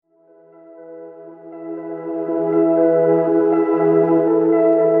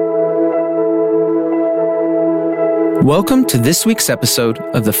Welcome to this week's episode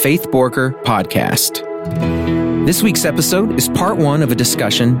of the Faith Borger podcast. This week's episode is part one of a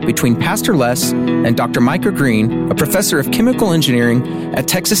discussion between Pastor Les and Dr. Micah Green, a professor of chemical engineering at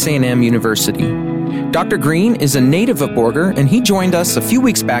Texas A&M University. Dr. Green is a native of Borger, and he joined us a few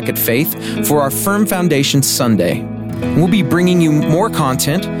weeks back at Faith for our Firm Foundation Sunday. We'll be bringing you more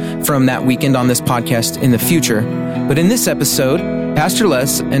content from that weekend on this podcast in the future, but in this episode, Pastor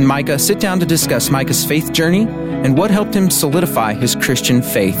Les and Micah sit down to discuss Micah's faith journey and what helped him solidify his Christian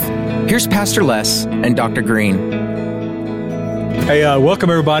faith. Here's Pastor Les and Dr. Green. Hey,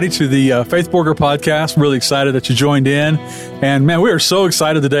 welcome everybody to the Faith Borger podcast. I'm really excited that you joined in. And man, we are so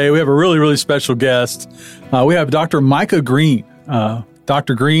excited today. We have a really, really special guest. We have Dr. Micah Green.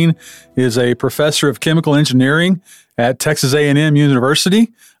 Dr. Green is a professor of chemical engineering at Texas A&M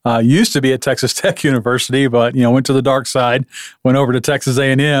University. Used to be at Texas Tech University, but went to the dark side, went over to Texas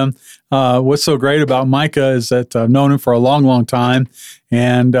A&M. What's so great about Micah is that I've known him for a long, long time.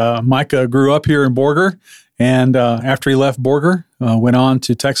 And Micah grew up here in Borger. And after he left Borger, went on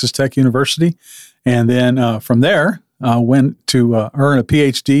to Texas Tech University. And then from there, went to earn a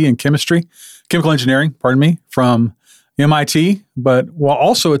PhD in chemical engineering, from MIT, but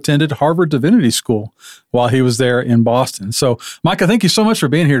also attended Harvard Divinity School while he was there in Boston. So, Micah, thank you so much for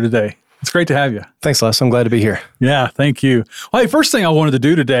being here today. It's great to have you. Thanks, Les. I'm glad to be here. Yeah, thank you. Well, hey, first thing I wanted to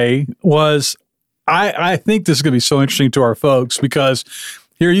do today was I think this is going to be so interesting to our folks because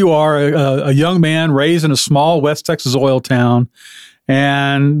here you are, a young man raised in a small West Texas oil town,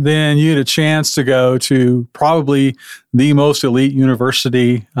 and then you had a chance to go to probably the most elite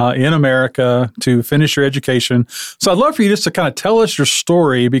university in America to finish your education. So I'd love for you just to kind of tell us your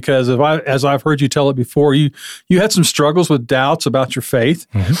story because as I've heard you tell it before, you had some struggles with doubts about your faith,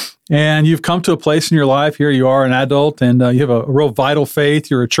 and you've come to a place in your life. Here you are, an adult, and you have a real vital faith.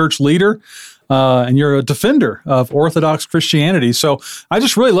 You're a church leader. And you're a defender of Orthodox Christianity. So I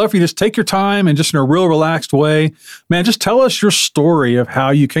just really love for you to just take your time and just in a real relaxed way, man, just tell us your story of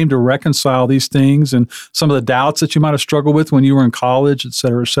how you came to reconcile these things and some of the doubts that you might have struggled with when you were in college, et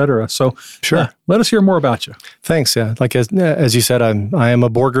cetera, et cetera. So sure, let us hear more about you. Thanks. Yeah, like as you said, I am a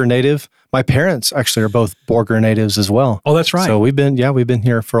Borger native. My parents actually are both Borger natives as well. Oh, that's right. So we've been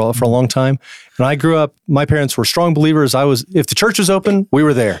here for a long time. And I grew up. My parents were strong believers. If the church was open, we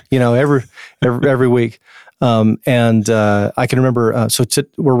were there. Every week. And I can remember.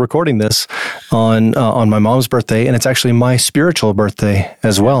 We're recording this on my mom's birthday, and it's actually my spiritual birthday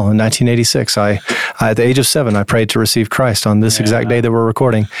as well. In 1986, at the age of 7, I prayed to receive Christ on this exact day that we're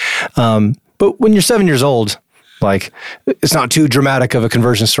recording. But when you're 7 years old, it's not too dramatic of a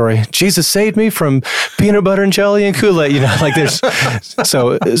conversion story. Jesus saved me from peanut butter and jelly and Kool-Aid, there's,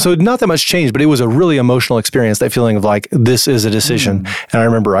 so not that much changed, but it was a really emotional experience, that feeling of this is a decision. And I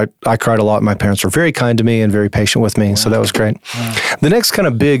remember I cried a lot. My parents were very kind to me and very patient with me. Wow. So that was great. Wow. The next kind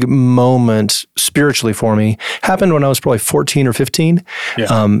of big moment spiritually for me happened when I was probably 14 or 15.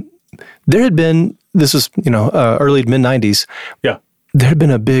 Yeah. There had been, this was, early to mid 90s. Yeah. There had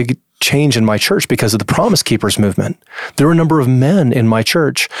been a big change in my church because of the Promise Keepers movement. There were a number of men in my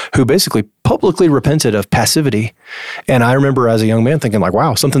church who basically publicly repented of passivity. And I remember as a young man thinking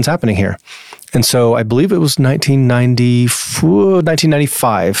wow, something's happening here. And so I believe it was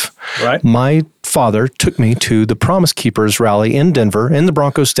 1995. Right. My father took me to the Promise Keepers rally in Denver, in the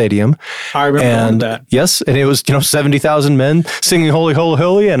Broncos Stadium. I remember that. Yes, and it was 70,000 men singing "Holy, Holy,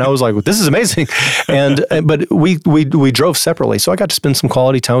 Holy," and I was like, "This is amazing." And but we drove separately, so I got to spend some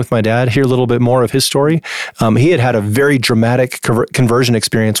quality time with my dad, hear a little bit more of his story. He had a very dramatic conversion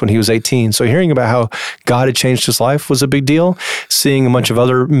experience when he was 18. So hearing about how God had changed his life was a big deal. Seeing a bunch of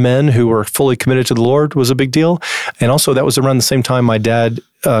other men who were fully committed to the Lord was a big deal. And also that was around the same time my dad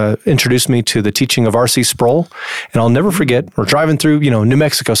introduced me to the teaching of R.C. Sproul. And I'll never forget, we're driving through, New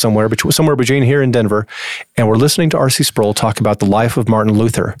Mexico somewhere between here and Denver, and we're listening to R.C. Sproul talk about the life of Martin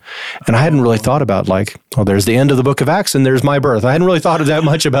Luther. And I hadn't really thought about there's the end of the book of Acts and there's my birth. I hadn't really thought that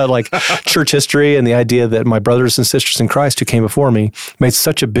much about church history and the idea that my brothers and sisters in Christ who came before me made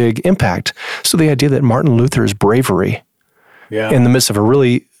such a big impact. So the idea that Martin Luther's bravery in the midst of a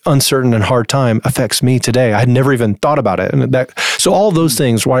really uncertain and hard time affects me today. I had never even thought about it. And so all those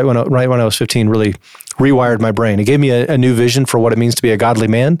things right when I was 15 really rewired my brain. It gave me a new vision for what it means to be a godly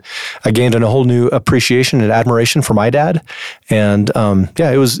man. I gained a whole new appreciation and admiration for my dad. And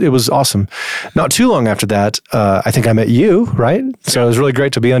it was awesome. Not too long after that, I think I met you, right? So it was really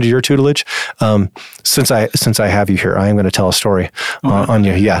great to be under your tutelage. Since I have you here, I am going to tell a story on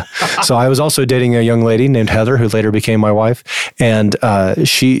you. Yeah. So I was also dating a young lady named Heather, who later became my wife. And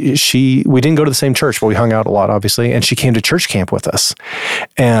we didn't go to the same church, but we hung out a lot, obviously. And she came to church camp with us.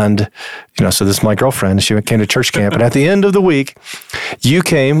 And, so this is my girlfriend. girlfriend. She came to church camp. And at the end of the week, you,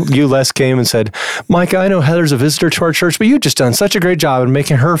 Les, came and said, Micah, I know Heather's a visitor to our church, but you've just done such a great job in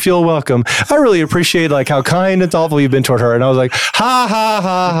making her feel welcome. I really appreciate like how kind and thoughtful you've been toward her. And I was like, ha, ha,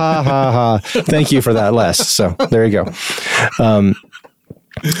 ha, ha, ha, ha. Thank you for that, Les. So there you go.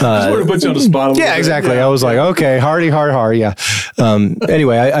 Just want to put you on the spot. Yeah, exactly. Yeah. I was like, okay, hard. Yeah.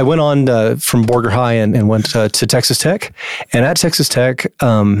 Anyway, I went on from Borger High and went to Texas Tech. And at Texas Tech,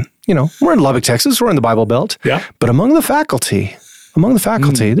 we're in Lubbock, Texas. We're in the Bible Belt. Yeah. But among the faculty,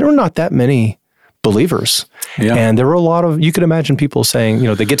 there were not that many believers. Yeah. And there were a lot of, you could imagine people saying,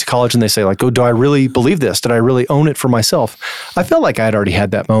 they get to college and they say like, oh, do I really believe this? Did I really own it for myself? I felt like I had already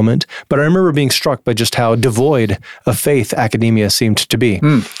had that moment, but I remember being struck by just how devoid of faith academia seemed to be.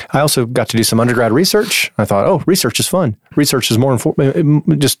 I also got to do some undergrad research. I thought, oh, research is fun. Research is more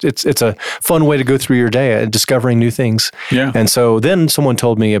it's a fun way to go through your day at discovering new things. Yeah. And so then someone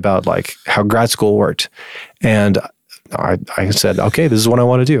told me about like how grad school worked. And I said, okay, this is what I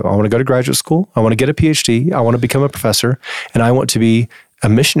want to do. I want to go to graduate school. I want to get a PhD. I want to become a professor. And I want to be a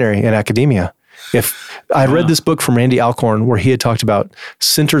missionary in academia. If I read this book from Randy Alcorn where he had talked about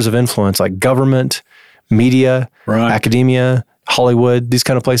centers of influence like government, media, academia, Hollywood, these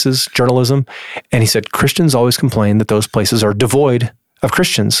kind of places, journalism. And he said, Christians always complain that those places are devoid of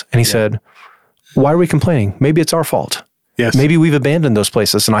Christians. And he said, why are we complaining? Maybe it's our fault. Yes. Maybe we've abandoned those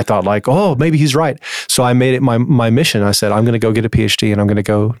places. And I thought like, oh, maybe he's right. So I made it my mission. I said, I'm going to go get a PhD and I'm going to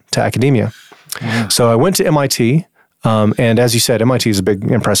go to academia. Yeah. So I went to MIT. And as you said, MIT is a big,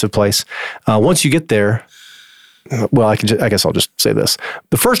 impressive place. Once you get there, well, I guess I'll just say this.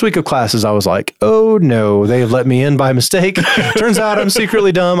 The first week of classes, I was like, oh no, they have let me in by mistake. Turns out I'm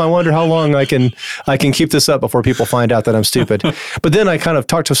secretly dumb. I wonder how long I can keep this up before people find out that I'm stupid. But then I kind of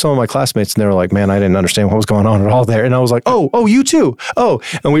talked to some of my classmates and they were like, man, I didn't understand what was going on at all there. And I was like, oh, you too. Oh,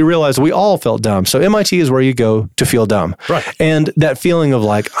 and we realized we all felt dumb. So MIT is where you go to feel dumb. Right. And that feeling of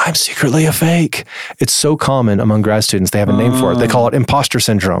like, I'm secretly a fake. It's so common among grad students. They have a name for it. They call it imposter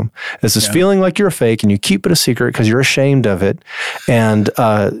syndrome. It's this feeling like you're a fake and you keep it a secret because you're ashamed of it. And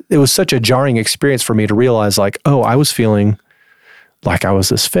it was such a jarring experience for me to realize like, oh, I was feeling like I was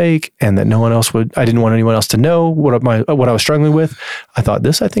this fake and that I didn't want anyone else to know what I was struggling with. I thought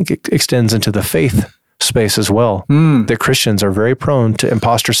I think it extends into the faith space as well, that Christians are very prone to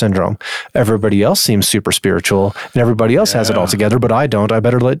imposter syndrome. Everybody else seems super spiritual and everybody else has it all together, but I don't. I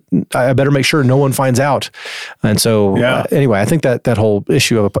better make sure no one finds out. And so anyway, I think that whole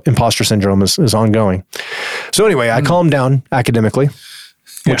issue of imposter syndrome is ongoing. So anyway, I calmed down academically,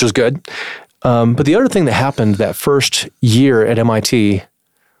 which was good. But the other thing that happened that first year at MIT,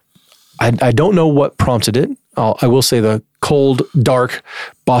 I don't know what prompted it. I will say the cold, dark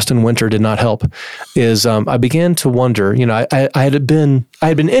Boston winter did not help, is I began to wonder, I had been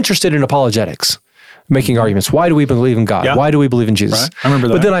interested in apologetics, making arguments. Why do we believe in God? Yeah. Why do we believe in Jesus? Right. I remember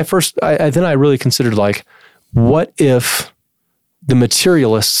that. But then I really considered like, what if the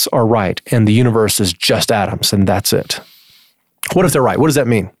materialists are right and the universe is just atoms and that's it? What if they're right? What does that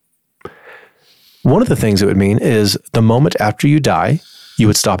mean? One of the things it would mean is the moment after you die, you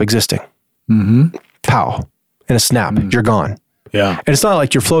would stop existing. Mm-hmm. Pow. In a snap, you're gone. Yeah. And it's not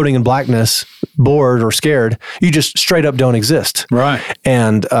like you're floating in blackness, bored or scared. You just straight up don't exist. Right.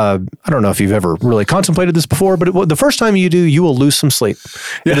 And I don't know if you've ever really contemplated this before, but the first time you do, you will lose some sleep.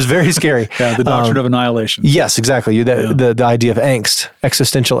 It is very scary. The doctrine of annihilation. Yes, exactly. The idea of angst,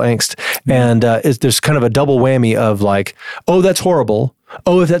 existential angst. And there's kind of a double whammy of like, oh, that's horrible.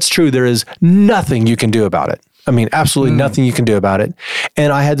 Oh, if that's true, there is nothing you can do about it. I mean, absolutely nothing you can do about it.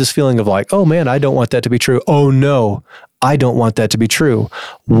 And I had this feeling of like, oh man, I don't want that to be true. Oh no, I don't want that to be true.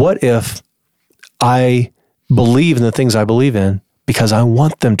 What if I believe in the things I believe in because I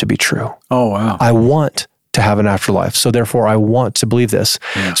want them to be true? Oh, wow. I want to have an afterlife. So therefore I want to believe this.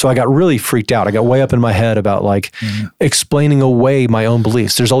 Yeah. So I got really freaked out. I got way up in my head about like explaining away my own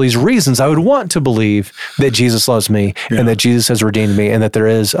beliefs. There's all these reasons I would want to believe that Jesus loves me and that Jesus has redeemed me and that there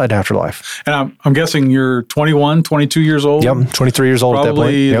is an afterlife. And I'm guessing you're 21, 22 years old? Yep, 23 years old at that point.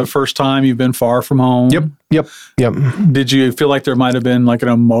 Probably the first time you've been far from home. Yep. Did you feel like there might have been like an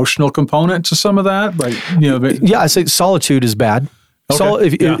emotional component to some of that? Like, I say solitude is bad. Okay.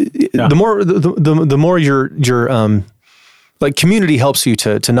 The more your like community helps you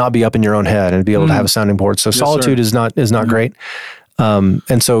to not be up in your own head and be able to have a sounding board. So solitude is not great.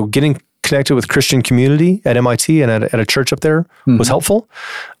 And so getting connected with Christian community at MIT and at a church up there was helpful.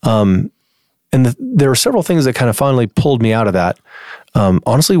 And there were several things that kind of finally pulled me out of that.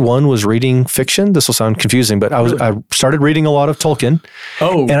 Honestly, one was reading fiction. This will sound confusing, but I started reading a lot of Tolkien.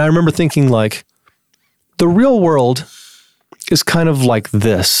 Oh, and I remember thinking like, the real world is kind of like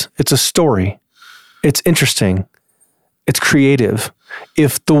this. It's a story. It's interesting. It's creative.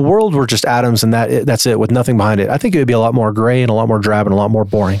 If the world were just atoms and that's it, with nothing behind it, I think it would be a lot more gray and a lot more drab and a lot more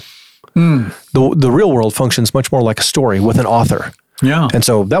boring. The real world functions much more like a story with an author. Yeah. And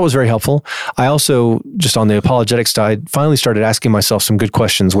so that was very helpful. I also, just on the apologetics side, finally started asking myself some good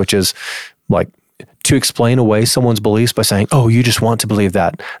questions, which is like, to explain away someone's beliefs by saying, "Oh, you just want to believe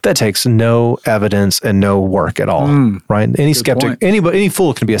that." That takes no evidence and no work at all, right? Any skeptic, any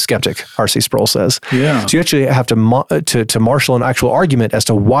fool can be a skeptic, R.C. Sproul says. Yeah. So you actually have to marshal an actual argument as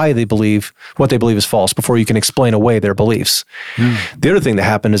to why they believe what they believe is false before you can explain away their beliefs. The other thing that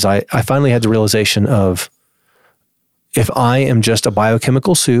happened is I finally had the realization of, if I am just a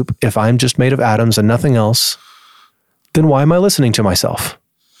biochemical soup, if I'm just made of atoms and nothing else, then why am I listening to myself?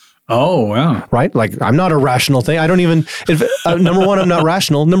 Oh, wow. Right? Like, I'm not a rational thing. I don't even, number one, I'm not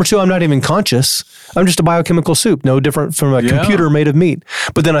rational. Number two, I'm not even conscious. I'm just a biochemical soup, no different from a computer made of meat.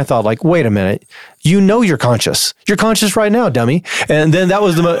 But then I thought, like, wait a minute, you're conscious. You're conscious right now, dummy. And then that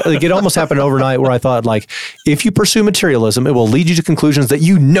was it almost happened overnight where I thought, like, if you pursue materialism, it will lead you to conclusions that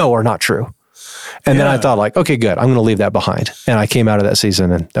are not true. And then I thought, like, okay, good. I'm going to leave that behind. And I came out of that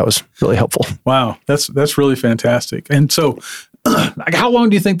season, and that was really helpful. Wow. That's really fantastic. And so, how long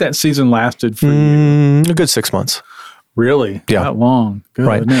do you think that season lasted for you? A good 6 months. Really? Yeah. That long?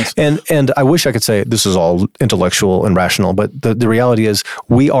 Goodness. Right. And I wish I could say this is all intellectual and rational, but the reality is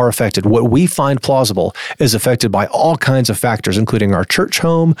we are affected. What we find plausible is affected by all kinds of factors, including our church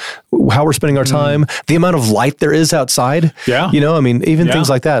home, how we're spending our time, the amount of light there is outside. Yeah. Even things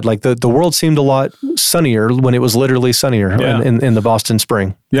like that. Like the world seemed a lot sunnier when it was literally sunnier in the Boston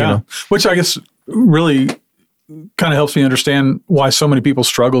spring. Yeah. Which I guess really kind of helps me understand why so many people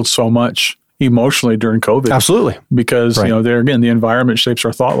struggled so much emotionally during COVID. Absolutely. Because, there again, the environment shapes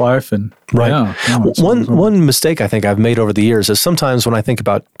our thought life. And one mistake I think I've made over the years is sometimes when I think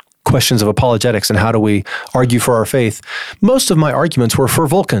about questions of apologetics and how do we argue for our faith, most of my arguments were for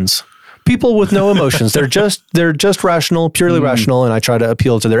Vulcans. People with no emotions. They're just rational, purely rational, and I try to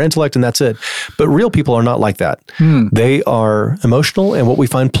appeal to their intellect, and that's it. But real people are not like that. They are emotional, and what we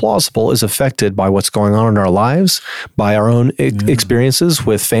find plausible is affected by what's going on in our lives, by our own experiences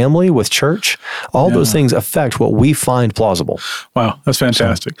with family, with church. All those things affect what we find plausible. Wow, that's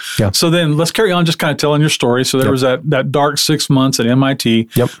fantastic. So then let's carry on just kind of telling your story. So there was that dark 6 months at MIT.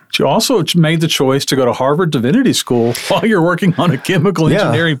 But you also made the choice to go to Harvard Divinity School while you're working on a chemical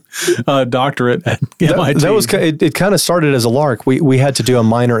engineering doctorate at MIT. That was it. Kind of started as a lark. We had to do a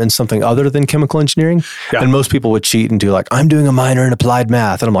minor in something other than chemical engineering, and most people would cheat and do like, I'm doing a minor in applied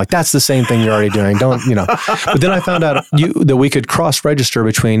math, and I'm like, that's the same thing you're already doing. Don't. But then I found out that we could cross-register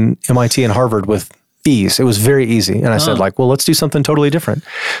between MIT and Harvard with ease. It was very easy, and I said, like, well, let's do something totally different.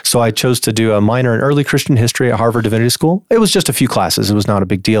 So I chose to do a minor in early Christian history at Harvard Divinity School. It was just a few classes. It was not a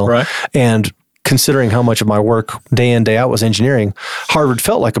big deal, right? And considering how much of my work day in, day out was engineering, Harvard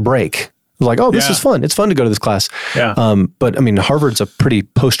felt like a break. It was like, oh, this is fun. It's fun to go to this class. But I mean, Harvard's a pretty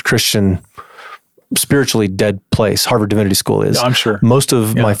post-Christian, spiritually dead place. Harvard Divinity School is. I'm sure. Most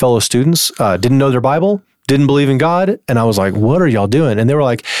of my fellow students didn't know their Bible, didn't believe in God. And I was like, what are y'all doing? And they were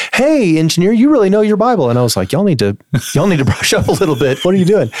like, hey, engineer, you really know your Bible. And I was like, y'all need to brush up a little bit. What are you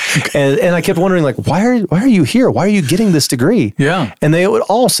doing? And I kept wondering, like, why are you here? Why are you getting this degree? Yeah. And they would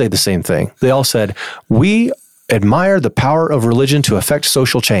all say the same thing. They all said, we admire the power of religion to affect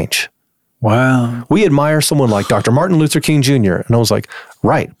social change. Wow. We admire someone like Dr. Martin Luther King Jr. And I was like,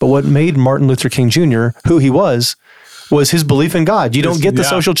 right. But what made Martin Luther King Jr. who he was his belief in God. You don't get the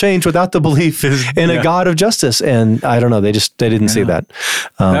social change without the belief in a God of justice. And I don't know, they didn't see that.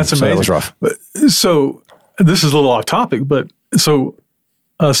 That's amazing. So that was rough. So this is a little off topic, but so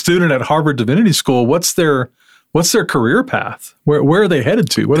a student at Harvard Divinity School, what's their career path? Where are they headed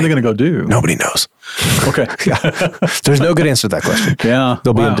to? What are they going to go do? Nobody knows. Okay. There's no good answer to that question. Yeah.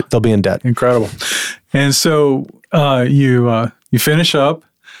 They'll be in debt. Incredible. And so you finish up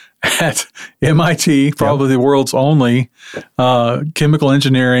at MIT, probably the world's only chemical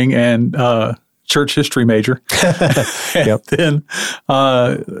engineering and church history major. Then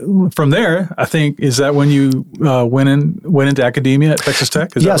from there, I think, is that when you went into academia at Texas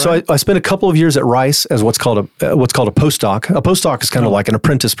Tech? Is that right? So I spent a couple of years at Rice as what's called a postdoc. A postdoc is kind of like an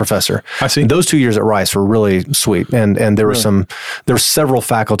apprentice professor. I see. And those 2 years at Rice were really sweet, and there were several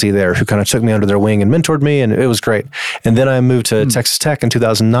faculty there who kind of took me under their wing and mentored me, and it was great. And then I moved to Texas Tech in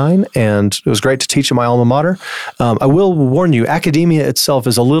 2009, and it was great to teach at my alma mater. I will warn you, academia itself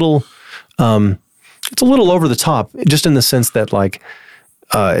is a little. It's a little over the top, just in the sense that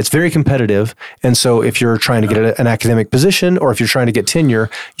it's very competitive. And so if you're trying to get an academic position or if you're trying to get tenure,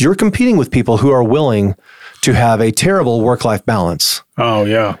 you're competing with people who are willing to have a terrible work-life balance. Oh,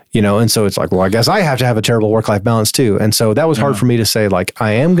 yeah. And so it's like, well, I guess I have to have a terrible work-life balance too. And so that was hard for me to say, like,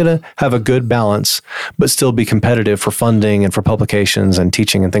 I am going to have a good balance, but still be competitive for funding and for publications and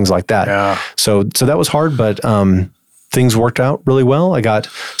teaching and things like that. Yeah. So that was hard, but things worked out really well. I got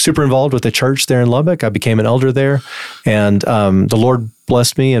super involved with the church there in Lubbock. I became an elder there, and the Lord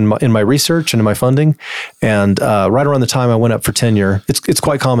blessed me in my research and in my funding. And right around the time I went up for tenure, it's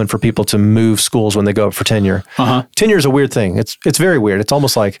quite common for people to move schools when they go up for tenure. Tenure is a weird thing. It's very weird. It's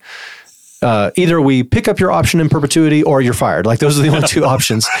almost like either we pick up your option in perpetuity or you're fired. Like, those are the only two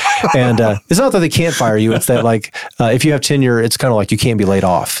options. And it's not that they can't fire you. It's that, like, if you have tenure, it's kind of like you can't be laid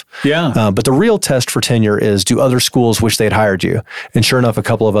off. Yeah. But the real test for tenure is, do other schools wish they'd hired you? And sure enough, a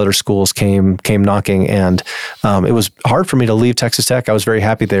couple of other schools came knocking, and it was hard for me to leave Texas Tech. I was very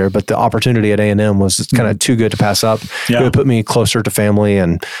happy there, but the opportunity at A&M was kind of too good to pass up. Yeah. It would put me closer to family,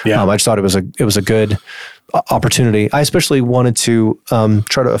 and I just thought it was a good opportunity. I especially wanted to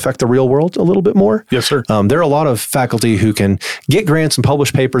try to affect the real world a little bit more. Yes, sir. There are a lot of faculty who can get grants and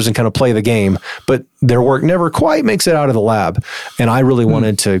publish papers and kind of play the game, but their work never quite makes it out of the lab. And I really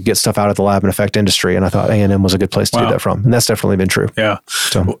wanted to get stuff out of the lab and affect industry, and I thought A&M was a good place to do that from. And that's definitely been true. Yeah.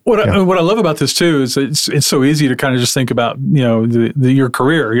 So, what I love about this too is it's so easy to kind of just think about, your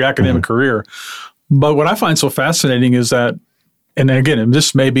career, your academic career. But what I find so fascinating is that, and again,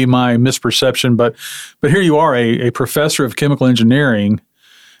 this may be my misperception, but here you are, a professor of chemical engineering.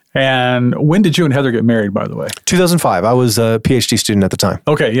 And when did you and Heather get married, by the way? 2005. I was a PhD student at the time.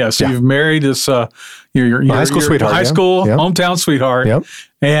 Okay, yeah. So you've married this your high school sweetheart, high school hometown sweetheart. Yep.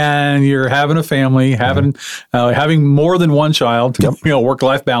 And you're having a family, having more than one child.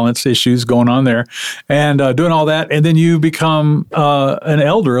 Work-life balance issues going on there, and doing all that, and then you become an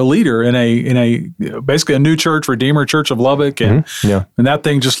elder, a leader in a basically a new church, Redeemer Church of Lubbock, and that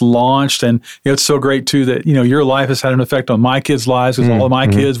thing just launched. And it's so great too that your life has had an effect on my kids' lives, because all of my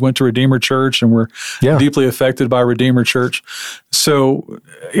kids went to Redeemer Church and were deeply affected by Redeemer Church. So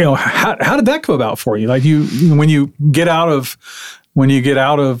how did that come about for you? Like, when you get out of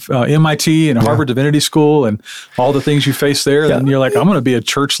MIT and Harvard Divinity School and all the things you face there, then you're like, I'm going to be a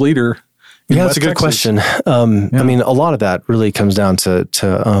church leader. Yeah, that's a good question. I mean, a lot of that really comes down to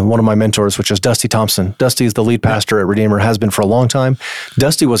one of my mentors, which is Dusty Thompson. Dusty is the lead pastor at Redeemer, has been for a long time.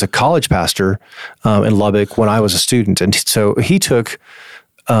 Dusty was a college pastor in Lubbock when I was a student. And so he took,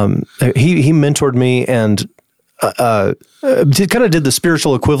 he mentored me and kind of did the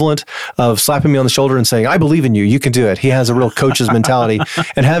spiritual equivalent of slapping me on the shoulder and saying, I believe in you. You can do it. He has a real coach's mentality.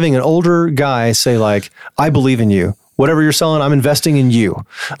 And having an older guy say, like, I believe in you. Whatever you're selling, I'm investing in you.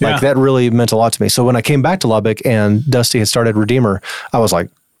 Like, that really meant a lot to me. So when I came back to Lubbock and Dusty had started Redeemer, I was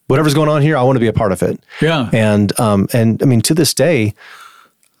like, whatever's going on here, I want to be a part of it. Yeah. And I mean, to this day,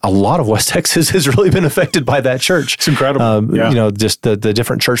 a lot of West Texas has really been affected by that church. It's incredible. Just the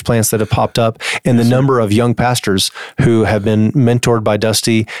different church plants that have popped up, and the number of young pastors who have been mentored by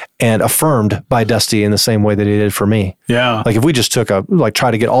Dusty and affirmed by Dusty in the same way that he did for me. Yeah. Like, if we just try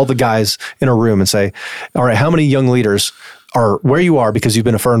to get all the guys in a room and say, all right, how many young leaders are where you are because you've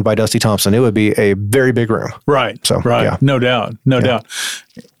been affirmed by Dusty Thompson, it would be a very big room. Right. So, right. Yeah. No doubt. No doubt.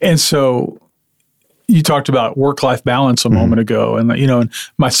 And so, you talked about work-life balance a moment ago, and and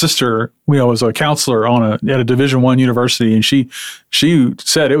my sister, was a counselor at a Division I university, and she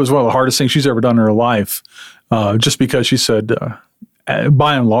said it was one of the hardest things she's ever done in her life, just because she said,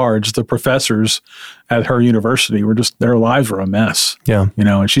 by and large, the professors at her university their lives were a mess. Yeah,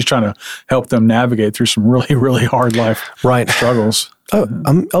 and she's trying to help them navigate through some really, really hard life struggles.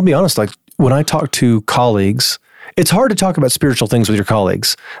 I'll be honest, like, when I talk to colleagues, it's hard to talk about spiritual things with your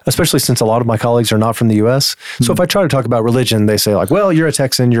colleagues, especially since a lot of my colleagues are not from the U.S. So if I try to talk about religion, they say, like, well, you're a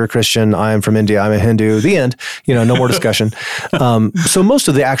Texan, you're a Christian, I am from India, I'm a Hindu, the end, no more discussion. So most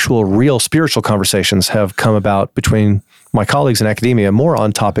of the actual real spiritual conversations have come about between my colleagues in academia, more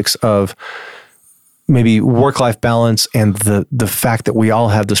on topics of maybe work-life balance and the fact that we all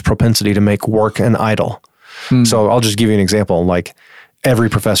have this propensity to make work an idol. So I'll just give you an example. Like, every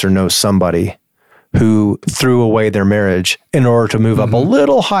professor knows somebody who threw away their marriage in order to move up a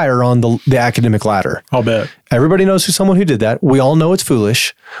little higher on the academic ladder. I'll bet. Everybody knows someone who did that. We all know it's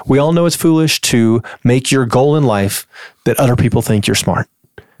foolish. We all know it's foolish to make your goal in life that other people think you're smart.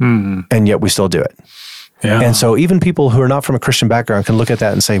 And yet we still do it. Yeah. And so even people who are not from a Christian background can look at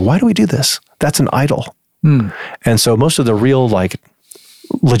that and say, why do we do this? That's an idol. And so most of the real,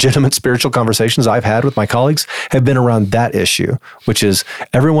 legitimate spiritual conversations I've had with my colleagues have been around that issue, which is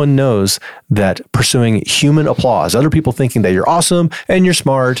everyone knows that pursuing human applause, other people thinking that you're awesome and you're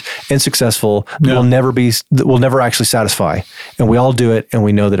smart and successful will never actually satisfy. And we all do it and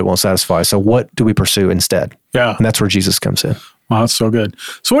we know that it won't satisfy. So what do we pursue instead? Yeah. And that's where Jesus comes in. Wow, that's so good.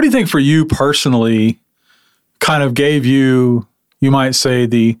 So what do you think for you personally kind of gave you might say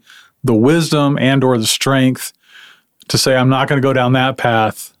the wisdom and or the strength to say, I'm not going to go down that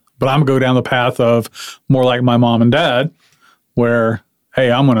path, but I'm going to go down the path of more like my mom and dad, where,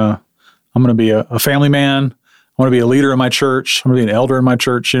 hey, I'm going to be a family man. I want to be a leader in my church. I'm going to be an elder in my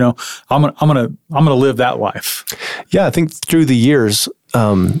church. I'm going to live that life. Yeah, I think through the years,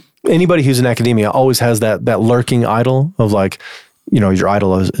 anybody who's in academia always has that lurking idol of like, your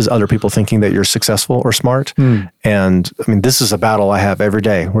idol is other people thinking that you're successful or smart. And I mean, this is a battle I have every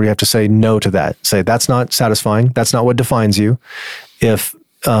day where you have to say no to that. Say, that's not satisfying. That's not what defines you. If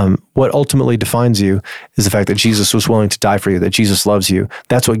what ultimately defines you is the fact that Jesus was willing to die for you, that Jesus loves you,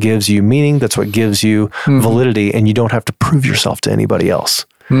 that's what gives you meaning. That's what gives you validity. And you don't have to prove yourself to anybody else.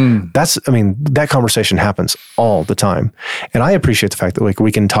 That conversation happens all the time. And I appreciate the fact that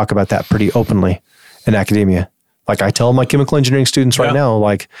we can talk about that pretty openly in academia. Like I tell my chemical engineering students right now,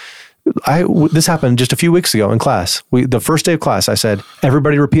 this happened just a few weeks ago in class. The first day of class, I said,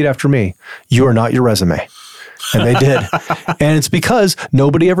 everybody repeat after me. You are not your resume. And they did. And it's because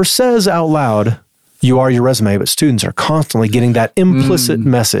nobody ever says out loud, you are your resume, but students are constantly getting that implicit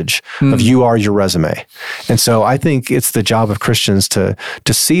message of you are your resume. And so I think it's the job of Christians to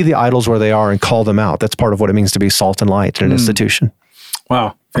see the idols where they are and call them out. That's part of what it means to be salt and light in an institution.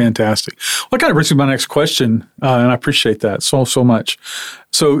 Wow. Fantastic. Well, that kind of brings me to my next question, and I appreciate that so much.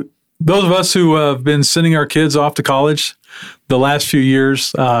 So those of us who have been sending our kids off to college the last few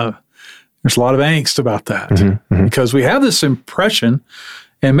years, there's a lot of angst about that because we have this impression,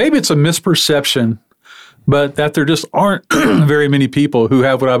 and maybe it's a misperception, but that there just aren't very many people who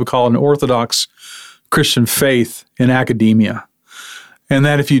have what I would call an orthodox Christian faith in academia. And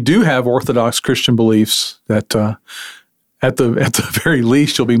that if you do have orthodox Christian beliefs, that at the very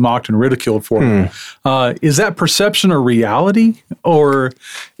least, you'll be mocked and ridiculed for it. Is that perception or reality? Or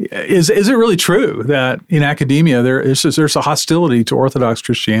is it really true that in academia there's a hostility to Orthodox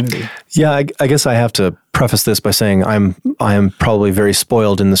Christianity? Yeah, I guess I have to preface this by saying I am probably very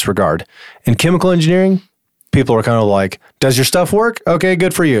spoiled in this regard. In chemical engineering, people are kind of like, does your stuff work? Okay,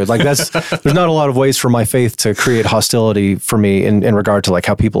 good for you. Like there's not a lot of ways for my faith to create hostility for me in regard to like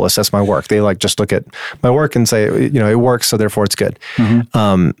how people assess my work. They like just look at my work and say, it works, so therefore it's good.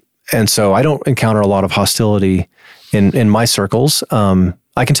 And so I don't encounter a lot of hostility in my circles.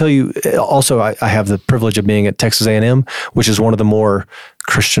 I can tell you also, I have the privilege of being at Texas A&M, which is one of the more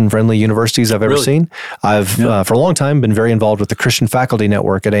Christian-friendly universities I've ever seen. I've, for a long time, been very involved with the Christian Faculty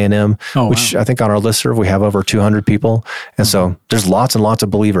Network at A&M, which I think on our listserv, we have over 200 people. And so there's lots and lots of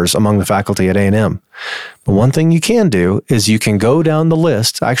believers among the faculty at A&M. But one thing you can do is you can go down the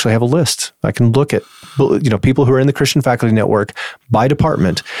list. I actually have a list. I can look at people who are in the Christian Faculty Network by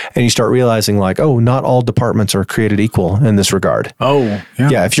department, and you start realizing like, oh, not all departments are created equal in this regard.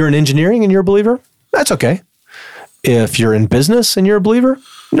 Yeah, if you're in engineering and you're a believer, that's okay. If you're in business and you're a believer,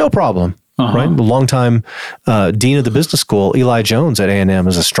 no problem. Right? The longtime dean of the business school, Eli Jones at A&M,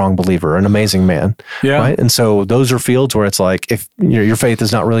 is a strong believer, an amazing man. Right? And so those are fields where it's like, if your faith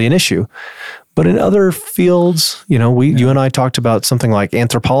is not really an issue. But in other fields, you and I talked about something like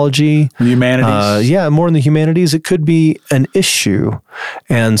anthropology. Humanities. More in the humanities, it could be an issue.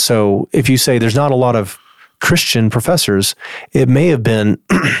 And so if you say there's not a lot of Christian professors, it may have been,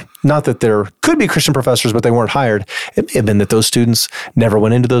 not that there could be Christian professors, but they weren't hired. It may have been that those students never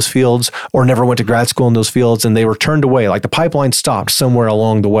went into those fields or never went to grad school in those fields, and they were turned away. Like the pipeline stopped somewhere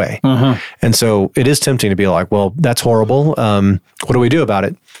along the way. And so it is tempting to be like, well, that's horrible. What do we do about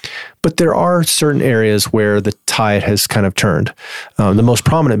it? But there are certain areas where the tide has kind of turned. The most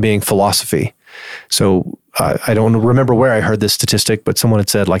prominent being philosophy. So I don't remember where I heard this statistic, but someone had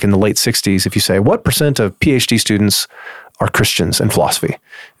said like in the late 60s, if you say, what % of PhD students are Christians in philosophy?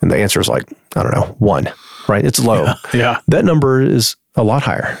 And the answer is like, I don't know, 1, right? It's low. That number is a lot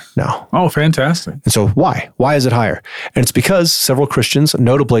higher now. Oh, fantastic. And so why? Why is it higher? And it's because several Christians,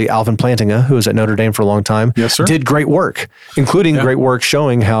 notably Alvin Plantinga, who was at Notre Dame for a long time, did great work, including great work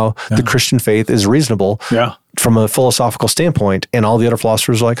showing how the Christian faith is reasonable from a philosophical standpoint. And all the other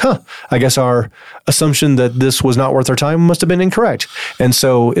philosophers were like, I guess our assumption that this was not worth our time must have been incorrect. And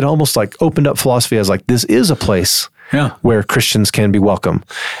so it almost like opened up philosophy as like, this is a place where Christians can be welcome.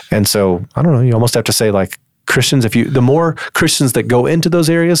 And so, I don't know, you almost have to say like, Christians, the more Christians that go into those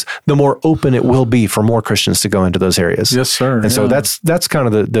areas, the more open it will be for more Christians to go into those areas. Yes, sir. And so that's kind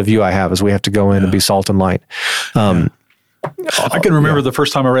of the view I have, is we have to go in and be salt and light. I can remember the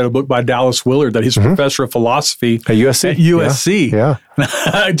first time I read a book by Dallas Willard that he's a professor of philosophy at USC. At USC. Yeah.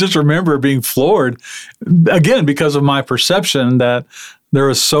 I just remember being floored, again, because of my perception that there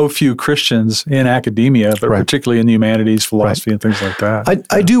are so few Christians in academia, but particularly in the humanities, philosophy, and things like that.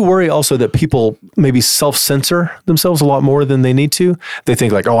 I do worry also that people maybe self-censor themselves a lot more than they need to. They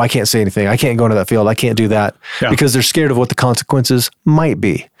think like, oh, I can't say anything. I can't go into that field. I can't do that because they're scared of what the consequences might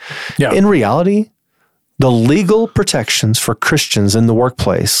be. Yeah. In reality, the legal protections for Christians in the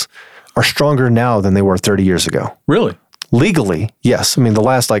workplace are stronger now than they were 30 years ago. Really? Legally, yes. I mean, the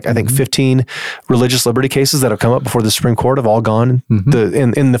last, I think 15 religious liberty cases that have come up before the Supreme Court have all gone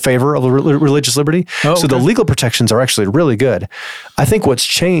in the favor of religious liberty. Oh, so the legal protections are actually really good. I think what's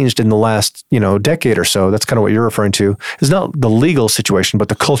changed in the last, decade or so, that's kind of what you're referring to, is not the legal situation, but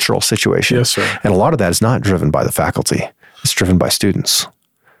the cultural situation. Yes, sir. And a lot of that is not driven by the faculty. It's driven by students.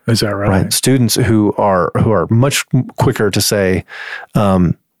 Is that right? Students who are much quicker to say,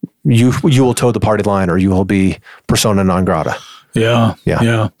 you will toe the party line, or you will be persona non grata. Yeah.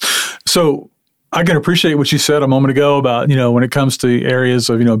 So I can appreciate what you said a moment ago about, when it comes to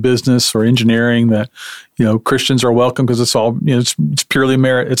areas of, business or engineering, that, Christians are welcome because it's all, it's purely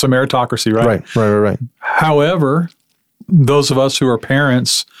it's a meritocracy, right? Right. However, those of us who are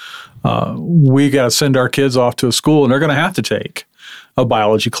parents, we got to send our kids off to a school, and they're going to have to take a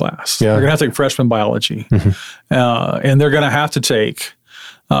biology class. Yeah. They're going to have to take freshman biology. And they're going to have to take,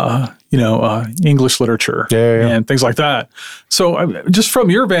 English literature and things like that. So just from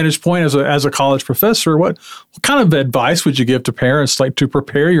your vantage point as a college professor, what kind of advice would you give to parents to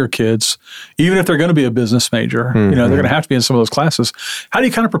prepare your kids, even if they're going to be a business major, they're going to have to be in some of those classes. How do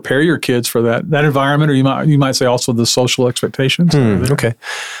you kind of prepare your kids for that environment, or you might say also the social expectations? Okay.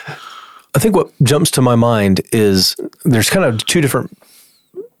 I think what jumps to my mind is there's kind of two different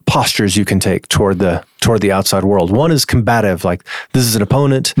postures you can take toward the outside world. One is combative, like this is an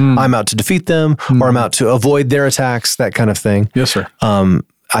opponent, I'm out to defeat them, or I'm out to avoid their attacks, that kind of thing. Yes, sir.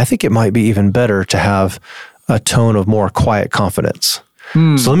 I think it might be even better to have a tone of more quiet confidence.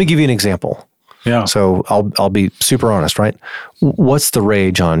 So let me give you an example. Yeah. So I'll be super honest, right? What's the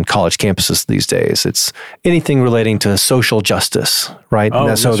rage on college campuses these days? It's anything relating to social justice, right?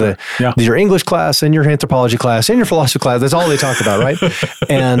 Oh, so your English class and your anthropology class and your philosophy class, that's all they talk about, right?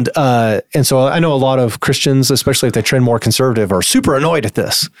 And so I know a lot of Christians, especially if they trend more conservative, are super annoyed at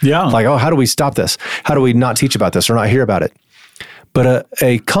this. Yeah. Like, oh, how do we stop this? How do we not teach about this or not hear about it? But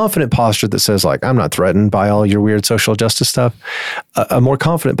a confident posture that says, like, I'm not threatened by all your weird social justice stuff. A more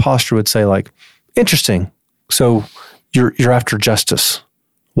confident posture would say, like, interesting. So you're after justice.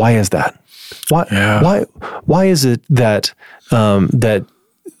 Why is that? Why is it that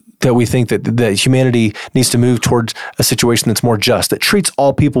that we think that humanity needs to move towards a situation that's more just, that treats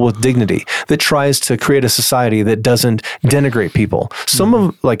all people with dignity, that tries to create a society that doesn't denigrate people? Some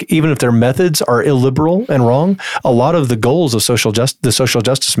of, even if their methods are illiberal and wrong, a lot of the goals of the social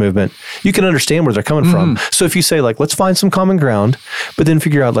justice movement, you can understand where they're coming from. So if you say, let's find some common ground, but then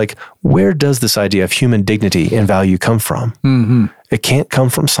figure out, where does this idea of human dignity and value come from? It can't come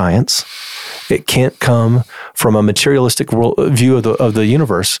from science. It can't come from a materialistic view of the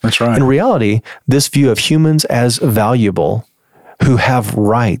universe. That's right. In reality, this view of humans as valuable, who have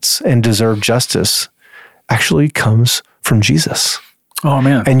rights and deserve justice, actually comes from Jesus. Oh,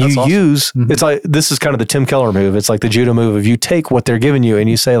 man. And you use, it's like, this is kind of the Tim Keller move. It's like the judo move of you take what they're giving you and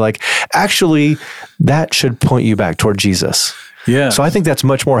you say, actually, that should point you back toward Jesus. Yeah. So I think that's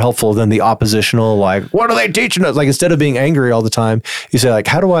much more helpful than the oppositional, what are they teaching us? Instead of being angry all the time, you say,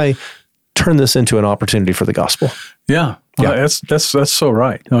 how do I turn this into an opportunity for the gospel? Yeah. Well, that's so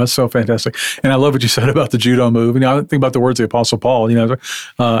right. No, that's so fantastic. And I love what you said about the judo move. I think about the words of the Apostle Paul.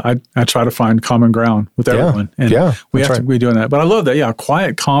 I try to find common ground with everyone. And we have to be doing that. But I love that. Yeah.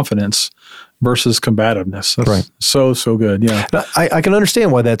 Quiet confidence versus combativeness. That's right. So good. Yeah. I can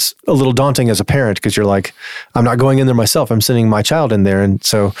understand why that's a little daunting as a parent, because you're like, I'm not going in there myself. I'm sending my child in there. And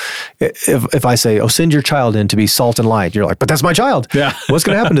so if I say, send your child in to be salt and light, you're like, but that's my child. Yeah. What's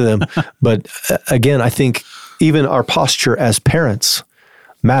going to happen to them? But again, I think even our posture as parents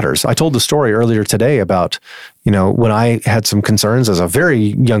matters. I told the story earlier today about, when I had some concerns as a very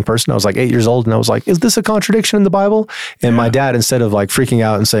young person. I was 8 years old, and I was like, is this a contradiction in the Bible? And my dad, instead of freaking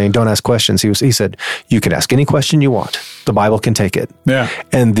out and saying, don't ask questions, he said, you can ask any question you want. The Bible can take it. Yeah.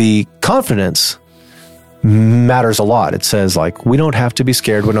 And the confidence matters a lot. It says, like, we don't have to be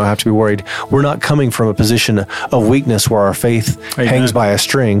scared. We don't have to be worried. We're not coming from a position of weakness where our faith hangs by a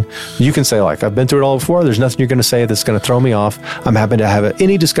string. You can say, like, I've been through it all before. There's nothing you're going to say that's going to throw me off. I'm happy to have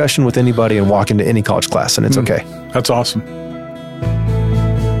any discussion with anybody and walk into any college class, and it's okay. That's awesome.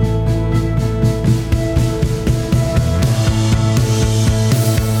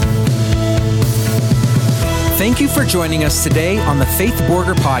 Thank you for joining us today on the Faith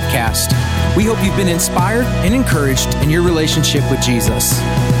Borger podcast. We hope you've been inspired and encouraged in your relationship with Jesus.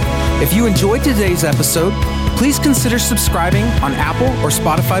 If you enjoyed today's episode, please consider subscribing on Apple or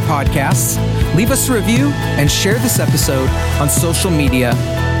Spotify podcasts, leave us a review, and share this episode on social media.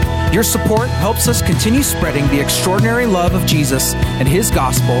 Your support helps us continue spreading the extraordinary love of Jesus and His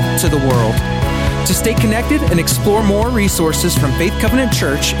gospel to the world. To stay connected and explore more resources from Faith Covenant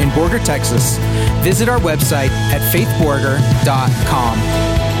Church in Borger, Texas, visit our website at faithborger.com.